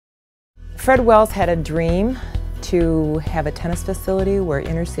Fred Wells had a dream to have a tennis facility where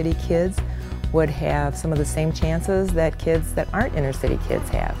inner city kids would have some of the same chances that kids that aren't inner city kids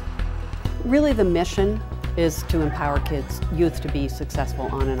have. Really, the mission is to empower kids, youth, to be successful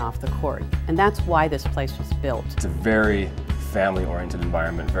on and off the court. And that's why this place was built. It's a very family-oriented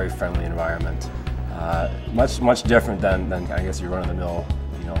environment, very friendly environment. Much different than I guess your run-of-the-mill,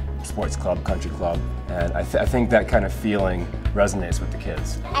 sports club, country club. And I think that kind of feeling resonates with the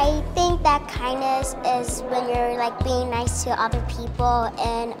kids. I think that kindness is when you're being nice to other people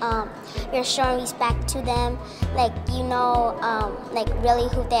and you're showing respect to them, really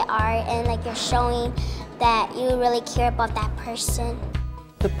who they are, and you're showing that you really care about that person.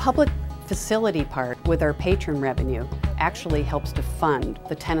 The public facility part with our patron revenue actually helps to fund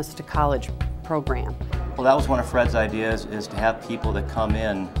the Tennis to College program. Well, that was one of Fred's ideas, is to have people that come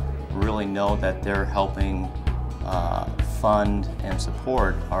in really know that they're helping fund and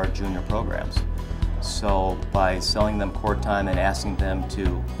support our junior programs. So by selling them court time and asking them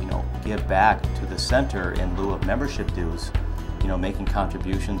to give back to the center in lieu of membership dues, making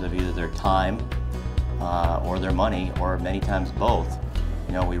contributions of either their time or their money, or many times both,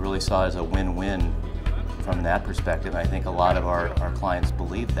 we really saw it as a win-win from that perspective. I think a lot of our clients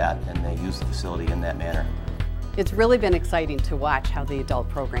believe that, and they use the facility in that manner. It's really been exciting to watch how the adult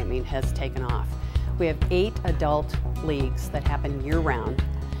programming has taken off. We have 8 adult leagues that happen year-round,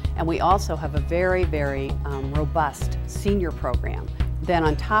 and we also have a very, very robust senior program. Then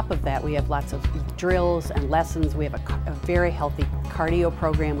on top of that, we have lots of drills and lessons. We have a very healthy cardio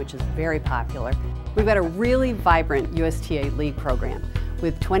program, which is very popular. We've got a really vibrant USTA league program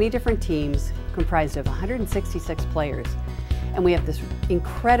with 20 different teams comprised of 166 players. And we have this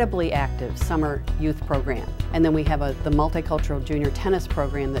incredibly active summer youth program. And then we have the multicultural junior tennis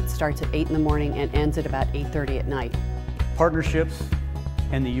program that starts at 8 in the morning and ends at about 8:30 at night. Partnerships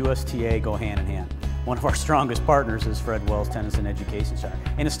and the USTA go hand in hand. One of our strongest partners is Fred Wells Tennis and Education Center.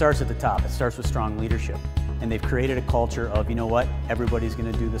 And it starts at the top. It starts with strong leadership. And they've created a culture of, everybody's going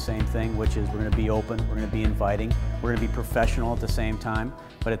to do the same thing, which is we're going to be open, we're going to be inviting, we're going to be professional at the same time.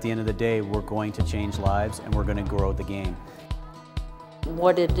 But at the end of the day, we're going to change lives and we're going to grow the game.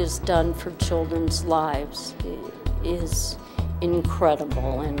 What it has done for children's lives is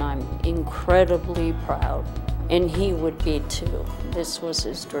incredible, and I'm incredibly proud. And he would be too. This was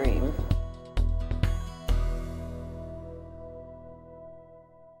his dream.